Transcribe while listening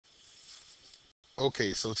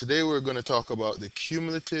Okay, so today we're going to talk about the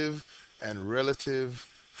cumulative and relative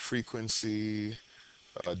frequency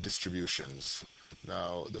distributions.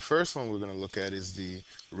 Now, the first one we're going to look at is the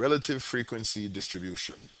relative frequency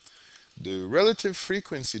distribution. The relative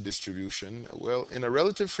frequency distribution, well, in a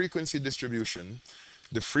relative frequency distribution,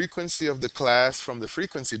 the frequency of the class from the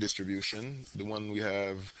frequency distribution, the one we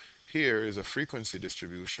have here is a frequency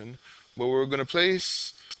distribution, but we're going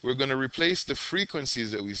to replace the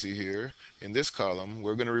frequencies that we see here in this column.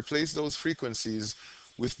 We're going to replace those frequencies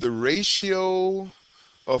with the ratio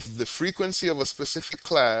of the frequency of a specific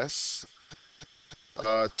class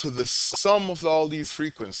to the sum of all these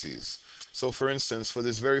frequencies. So for instance, for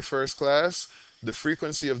this very first class, the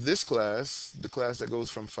frequency of this class, the class that goes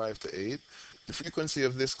from 5 to 8, the frequency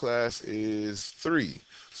of this class is 3.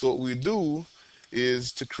 So what we do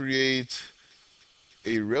is to create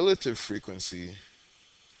a relative frequency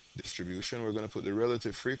distribution. We're going to put the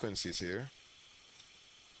relative frequencies here.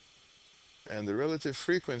 And the relative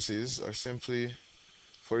frequencies are simply,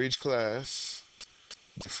 for each class,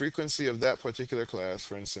 the frequency of that particular class,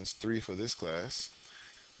 for instance, 3 for this class,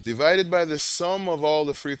 divided by the sum of all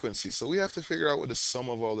the frequencies. So we have to figure out what the sum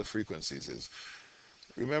of all the frequencies is.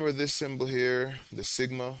 Remember this symbol here, the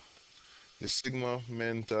sigma? The sigma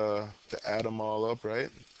meant to add them all up, right?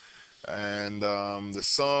 And the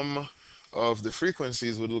sum of the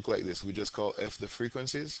frequencies would look like this. We just call F the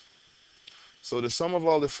frequencies. So the sum of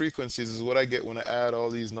all the frequencies is what I get when I add all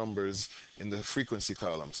these numbers in the frequency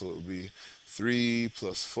column. So it would be 3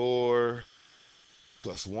 plus 4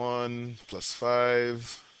 plus 1 plus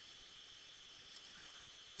 5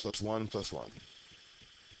 plus 1 plus 1.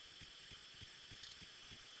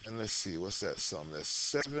 And let's see, what's that sum? That's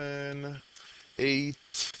 7, 8,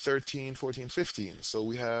 13, 14, 15. So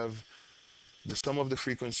we have the sum of the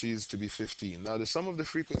frequencies to be 15. Now the sum of the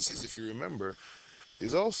frequencies, if you remember,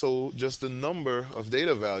 is also just the number of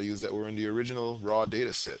data values that were in the original raw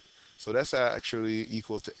data set. So that's actually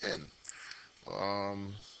equal to n.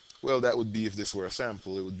 Um, well, that would be if this were a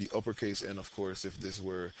sample. It would be uppercase n, of course, if this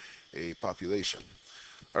were a population.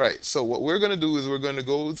 All right, so what we're going to do is we're going to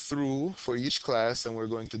go through for each class and we're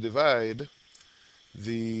going to divide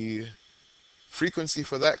the frequency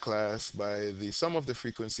for that class by the sum of the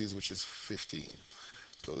frequencies, which is 15.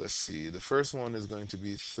 So let's see. The first one is going to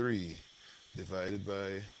be 3 divided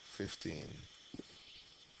by 15.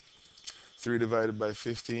 3 divided by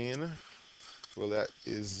 15, well, that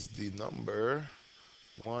is the number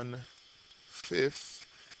 1/5.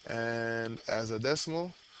 And as a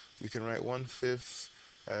decimal, we can write 1/5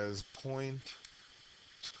 as 0.2.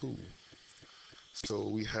 So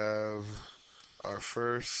we have our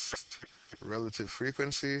first relative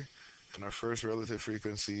frequency, and our first relative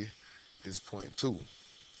frequency is 0.2.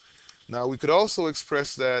 Now we could also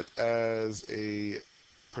express that as a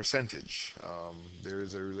percentage. There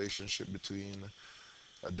is a relationship between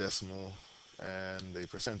a decimal and a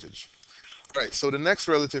percentage. All right, so the next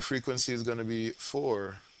relative frequency is going to be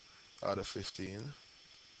 4 out of 15.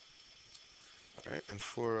 All right, and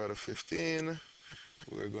 4 out of 15,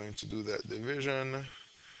 we're going to do that division,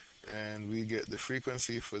 and we get the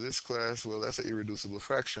frequency for this class. Well, that's an irreducible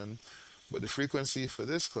fraction, but the frequency for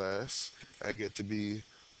this class, I get to be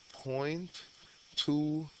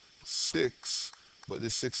 0.26, but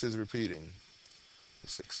this 6 is repeating. The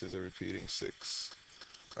 6 is a repeating 6.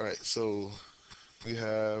 All right, so we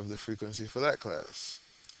have the frequency for that class,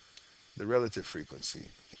 the relative frequency.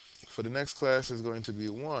 For the next class is going to be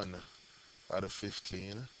 1 out of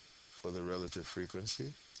 15 for the relative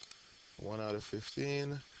frequency. 1 out of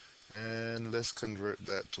 15, and let's convert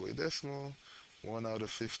that to a decimal. 1 out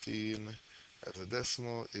of 15 as a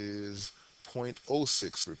decimal is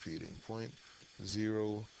 0.06 repeating,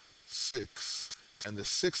 0.06. And the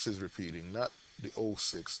 6 is repeating, not the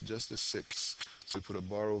 06, just the 6. So we put a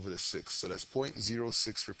bar over the 6. So that's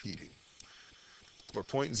 0.06 repeating, or zero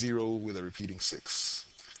point 0 with a repeating 6.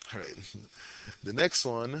 All right. The next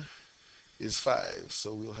one is 5.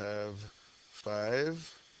 So we'll have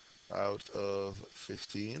 5 out of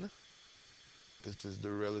 15. This is the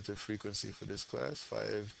relative frequency for this class,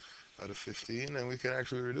 5 out of 15, and we can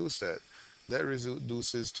actually reduce that. That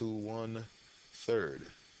reduces to 1/3.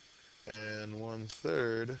 And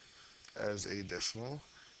 1/3 as a decimal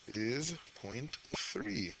is zero point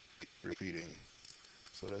 0.3 repeating.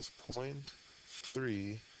 So that's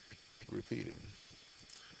 0.3 repeating.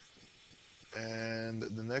 And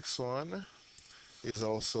the next one is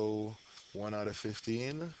also 1 out of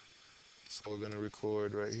 15. So we're going to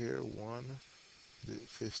record right here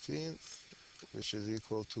 1/15th, which is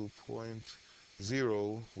equal to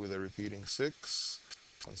 0.0 with a repeating 6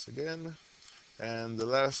 once again. And the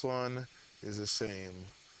last one is the same,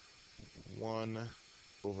 1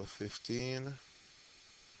 over 15,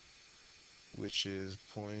 which is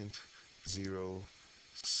point zero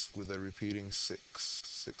with a repeating 6.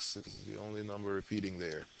 6 is the only number repeating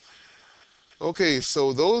there. Okay,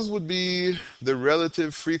 so those would be the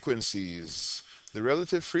relative frequencies. The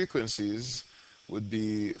relative frequencies would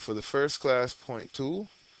be for the first class zero point 0.2,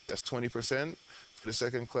 that's 20%. For the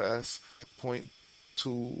second class, zero point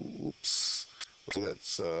 0.2, oops, well,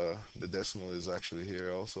 that's the decimal is actually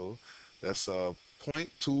here also. That's zero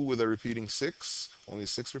point 0.2 with a repeating 6, only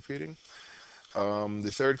 6 repeating.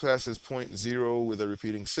 The third class is zero point 0 with a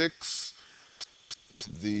repeating 6.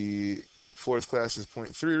 The fourth class is zero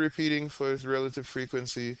point 0.3 repeating for its relative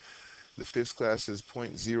frequency. The fifth class is zero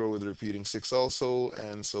point 0 with a repeating 6 also,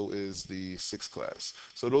 and so is the sixth class.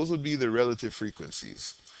 So those would be the relative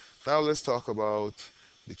frequencies. Now let's talk about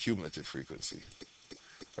the cumulative frequency.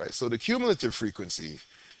 All right, so the cumulative frequency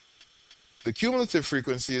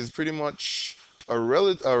is pretty much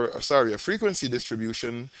a frequency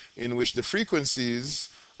distribution in which the frequencies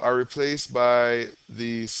are replaced by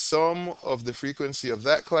the sum of the frequency of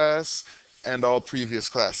that class and all previous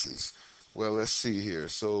classes. Well, let's see here.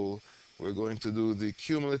 So we're going to do the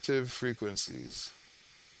cumulative frequencies.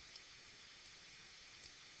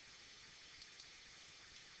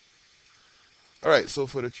 All right, so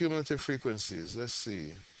for the cumulative frequencies, let's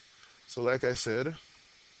see. So like I said,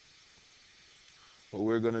 what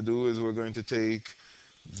we're going to do is we're going to take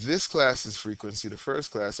this class's frequency, the first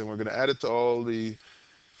class, and we're going to add it to all the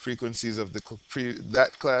frequencies of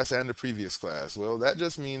that class and the previous class. Well, that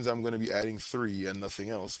just means I'm going to be adding 3 and nothing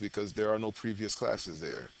else because there are no previous classes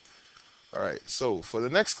there. All right, so for the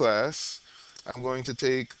next class, I'm going to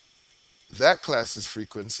take that class's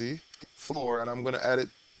frequency, 4, and I'm going to add it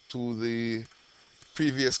to the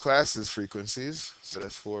previous class's frequencies. So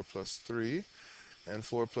that's 4 plus 3. And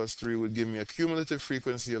 4 plus 3 would give me a cumulative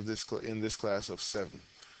frequency of this in this class of 7.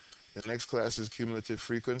 The next class's cumulative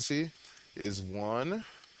frequency is 1,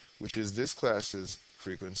 which is this class's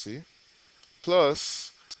frequency,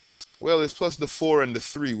 plus, well, it's plus the 4 and the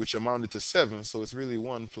 3, which amounted to 7, so it's really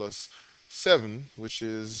 1 plus 7, which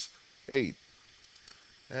is 8.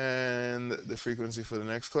 And the frequency for the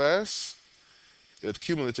next class, the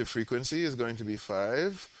cumulative frequency is going to be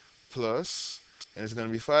 5 plus, and it's going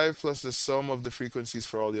to be 5 plus the sum of the frequencies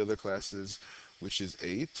for all the other classes, which is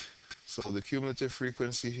 8. So the cumulative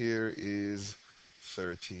frequency here is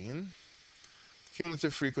 13.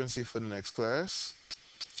 Cumulative frequency for the next class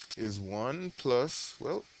is 1 plus,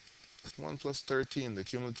 well, 1 plus 13, the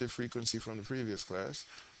cumulative frequency from the previous class,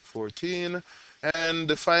 14. And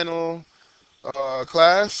the final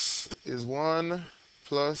class is 1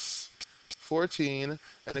 plus 14.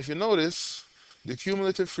 And if you notice, the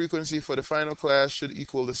cumulative frequency for the final class should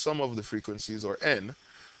equal the sum of the frequencies, or n,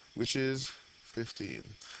 which is 15.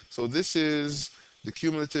 So this is the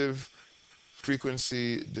cumulative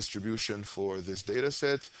frequency distribution for this data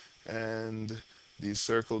set, and these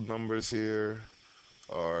circled numbers here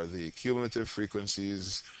are the cumulative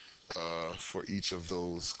frequencies for each of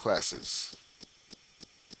those classes.